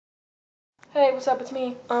Hey, what's up? It's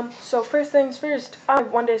me. So first things first, I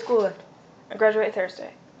have 1 day of school left. I graduate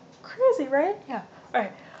Thursday. Crazy, right? Yeah.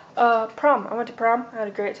 Alright. Prom. I went to prom. I had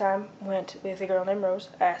a great time. Went with a girl named Rose.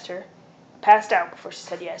 I asked her. Passed out before she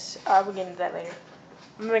said yes. We'll get into that later.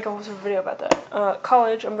 I'm gonna make a whole video about that.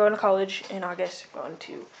 College. I'm going to college in August. Going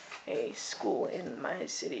to a school in my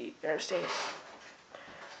city, United States.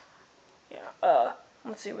 Yeah.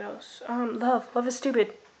 Let's see what else. Love is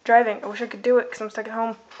stupid. Driving. I wish I could do it because I'm stuck at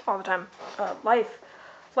home all the time. Life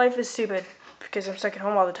is stupid because I'm stuck at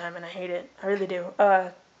home all the time and I hate it. I really do.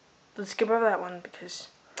 Let's skip over that one because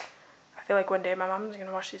I feel like one day my mom's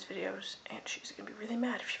gonna watch these videos and she's gonna be really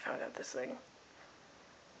mad if she found out this thing.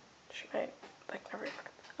 She might, like,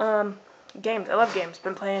 never. Games. I love games.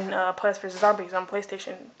 Been playing Plants vs Zombies on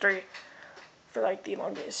PlayStation 3 for like the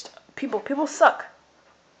longest. People suck.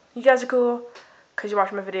 You guys are cool because you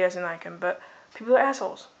watch my videos and like them, but people are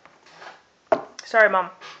assholes. Sorry, Mom.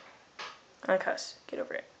 I cuss. Get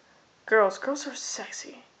over it. Girls are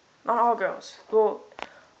sexy. Not all girls. Well,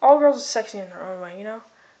 all girls are sexy in their own way, you know?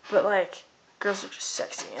 But, like, girls are just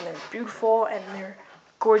sexy, and they're beautiful, and they're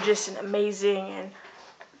gorgeous and amazing, and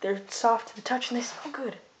they're soft to the touch, and they smell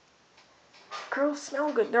good. Girls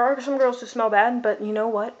smell good. There are some girls who smell bad, but you know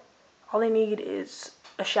what? All they need is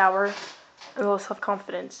a shower, and a little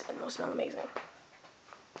self-confidence, and they'll smell amazing.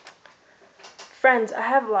 Friends. I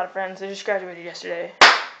have a lot of friends. I just graduated yesterday.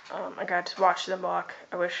 I got to watch them walk.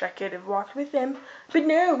 I wish I could have walked with them, but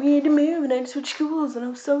no, we had to move and I had to switch schools, and I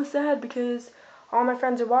was so sad because all my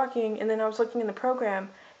friends are walking, and then I was looking in the program,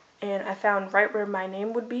 and I found right where my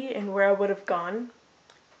name would be and where I would have gone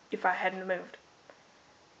if I hadn't moved.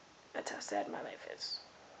 That's how sad my life is.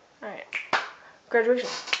 Alright. Graduation.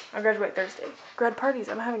 I graduate Thursday. Grad parties.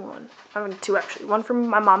 I'm having one. I'm having two, actually. One for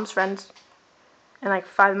my mom's friends and like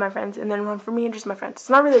 5 of my friends, and then one for me and just my friends. It's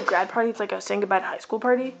not really a grad party, it's like a saying goodbye to high school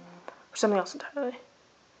party, or something else entirely.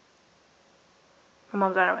 My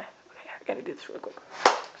mom's on her way. Okay, I gotta do this real quick.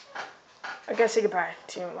 I gotta say goodbye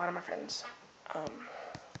to a lot of my friends,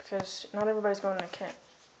 because not everybody's going to Kent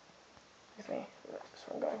with me. That's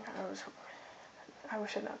where I'm going. I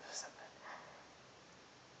wish I'd not said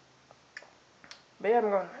that. But yeah,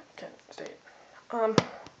 I'm going to Kent State.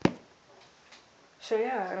 So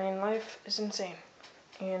yeah, I mean, life is insane.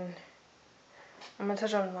 And I'm gonna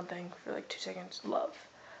touch on one thing for like 2 seconds. Love.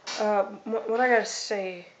 What I gotta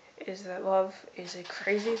say is that love is a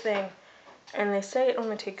crazy thing, and they say it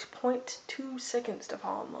only takes 0.2 seconds to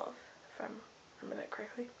fall in love, if I remember that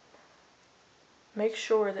correctly. Make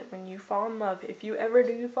sure that when you fall in love, if you ever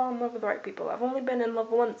do fall in love with the right people. I've only been in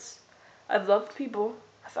love once. I've loved people.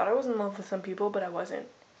 I thought I was in love with some people, but I wasn't.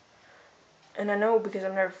 And I know because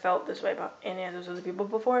I've never felt this way about any of those other people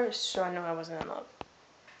before, so I know I wasn't in love.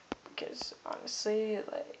 Because honestly,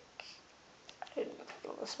 like, I didn't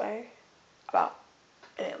feel this way about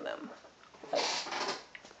any of them, like,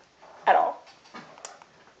 at all.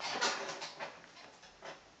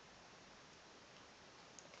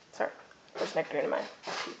 Sorry, there's nectarine in my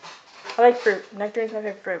teeth. I like fruit. Nectarine's my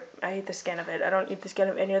favorite fruit. I hate the skin of it. I don't eat the skin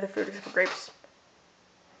of any other fruit except for grapes.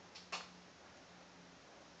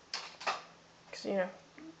 Because, you know,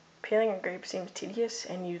 peeling a grape seems tedious,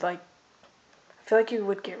 and I feel like you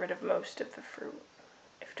would get rid of most of the fruit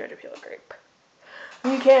if you tried to peel a grape.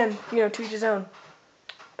 And you can, to each his own.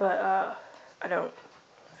 But, I don't.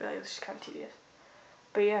 I feel like it's just kind of tedious.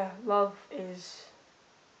 But yeah, love is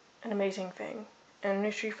an amazing thing. And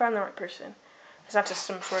make sure you find the right person. It's not just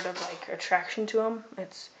some sort of, like, attraction to them.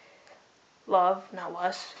 It's love, not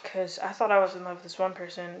lust. Because I thought I was in love with this one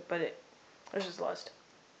person, but it was just lust.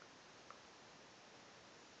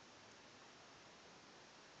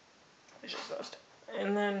 It's just lust.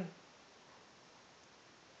 And then,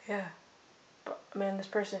 yeah. But, man, this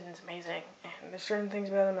person is amazing. And there's certain things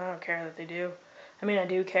about them I don't care that they do. I mean, I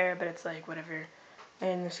do care, but it's like, whatever.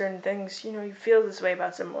 And there's certain things, you feel this way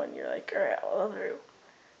about someone. You're like, alright, I'll love you.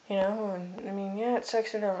 And I mean, yeah, it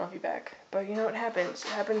sucks when they don't love you back. But you know what happens?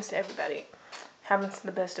 It happens to everybody. It happens to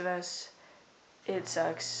the best of us. It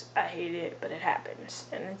sucks. I hate it, but it happens.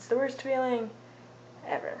 And it's the worst feeling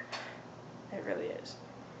ever. It really is.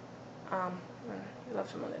 When you love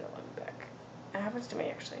someone, they don't love you back. It happens to me,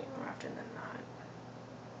 actually, more often than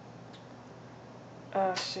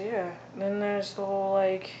not. So yeah. Then there's the whole,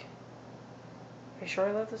 like, are you sure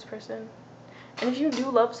I love this person? And if you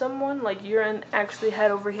do love someone, like, you're actually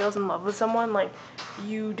head over heels in love with someone, like,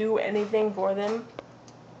 you do anything for them,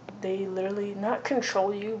 they literally, not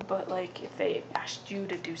control you, but, like, if they asked you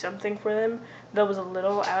to do something for them that was a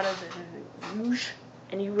little out of the usual,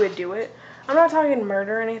 and you would do it. I'm not talking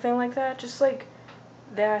murder or anything like that, just, like,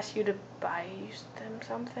 they ask you to buy them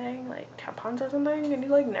something, like tampons or something, and you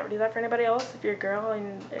like never do that for anybody else. If you're a girl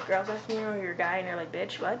and a girl's asking you, or you're a guy and you're like,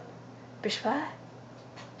 bitch, what? Bitch, what?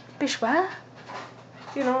 Bitch, what?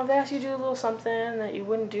 You know, if they ask you to do a little something that you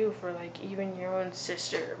wouldn't do for like even your own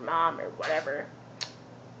sister or mom or whatever,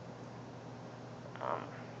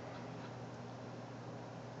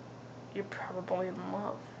 you're probably in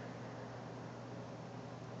love.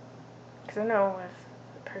 Because I know if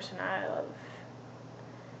the person I love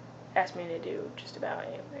asked me to do just about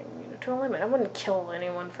anything, you know, to a limit, I wouldn't kill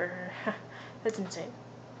anyone for her. That's insane.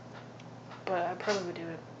 But I probably would do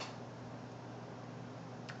it.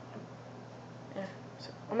 Yeah.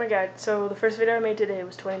 So, oh my god, so the first video I made today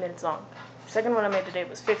was 20 minutes long. The second one I made today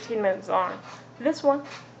was 15 minutes long. This one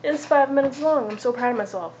is 5 minutes long. I'm so proud of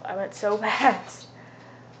myself. I went so fast.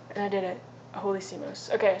 And I did it. Holy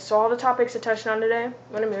CMOS. Okay, so all the topics I touched on today, I'm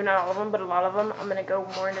going to move, not all of them, but a lot of them, I'm going to go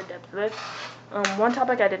more into depth with. One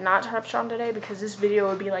topic I did not touch on today, because this video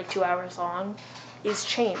would be like 2 hours long, is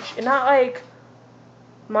change. And not like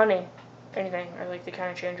money or anything, or like the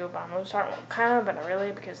kind of change Obama was talking about. Kind of, but not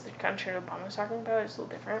really, because the kind of change Obama was talking about is a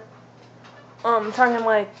little different. I'm talking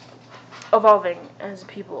like evolving as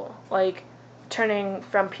people. Like turning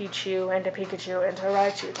from Pichu into Pikachu into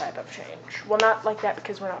Raichu type of change. Well, not like that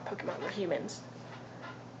because we're not Pokemon, we're humans.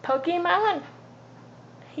 Pokemon!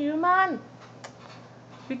 Human!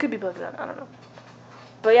 We could be Pokemon, I don't know.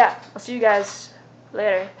 But yeah, I'll see you guys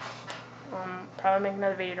later. Probably make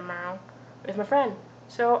another video tomorrow with my friend.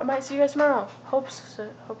 So I might see you guys tomorrow.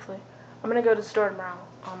 Hopefully. I'm gonna go to the store tomorrow.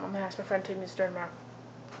 I'm gonna ask my friend to take me to the store tomorrow,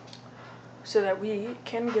 so that we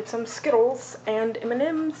can get some Skittles and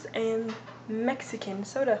M&M's and Mexican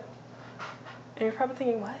soda. And you're probably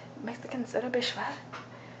thinking, what? Mexican soda, bitch, what?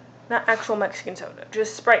 Not actual Mexican soda,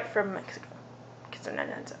 just Sprite from Mexico. Because they're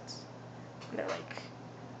 99 cents. And they're like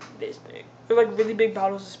this big. They're like really big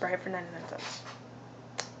bottles of Sprite for 99 cents.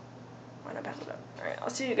 Why not pass it up? Alright, I'll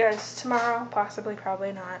see you guys tomorrow. Possibly,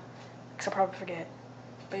 probably not. Because I'll probably forget.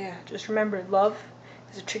 But yeah, just remember, love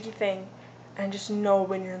is a tricky thing. And just know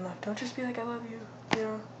when you're in love. Don't just be like, I love you. You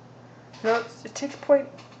know? No, it takes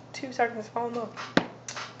 0.2 seconds to fall in love.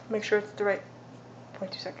 Make sure it's the right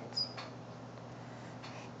 0.2 seconds.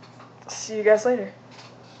 See you guys later.